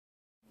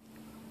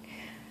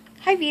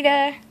Hi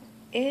Veda,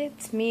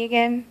 it's me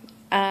again.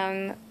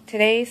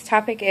 Today's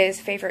topic is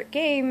favorite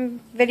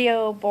game,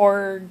 video,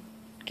 board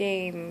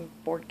game,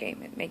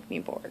 it make me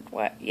bored.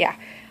 What? Yeah,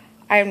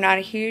 I'm not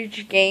a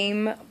huge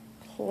game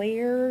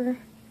player.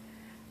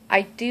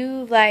 I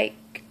do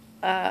like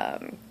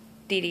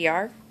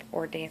DDR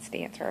or Dance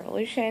Dance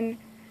Revolution.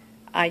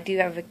 I do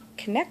have a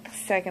Connect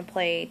so I can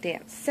play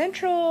Dance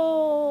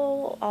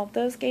Central, all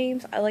those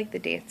games. I like the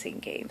dancing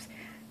games.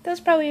 That's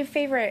probably a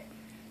favorite.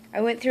 I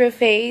went through a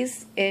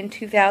phase in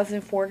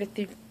 2004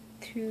 to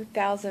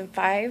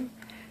 2005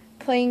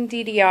 playing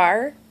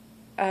DDR.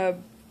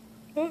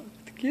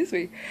 Excuse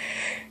me.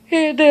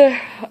 And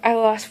I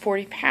lost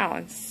 40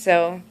 pounds,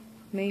 so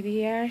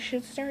maybe I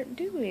should start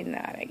doing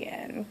that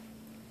again.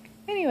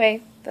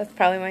 Anyway, that's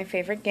probably my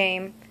favorite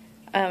game.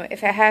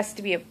 If it has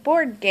to be a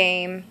board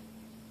game,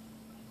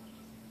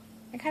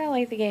 I kind of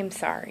like the game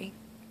Sorry.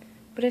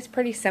 But it's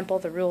pretty simple.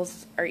 The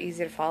rules are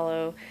easy to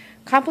follow.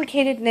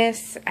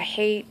 Complicatedness, I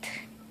hate.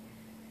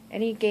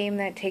 Any game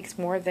that takes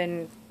more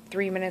than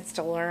 3 minutes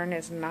to learn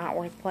is not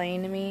worth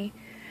playing to me.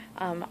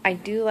 I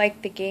do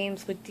like the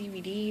games with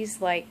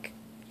DVDs, like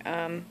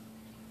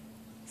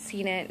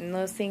Seen It and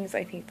those things.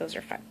 I think those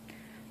are fun.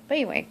 But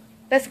anyway,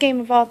 best game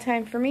of all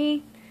time for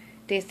me,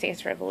 Dance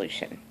Dance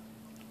Revolution.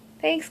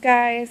 Thanks,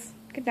 guys.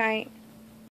 Good night.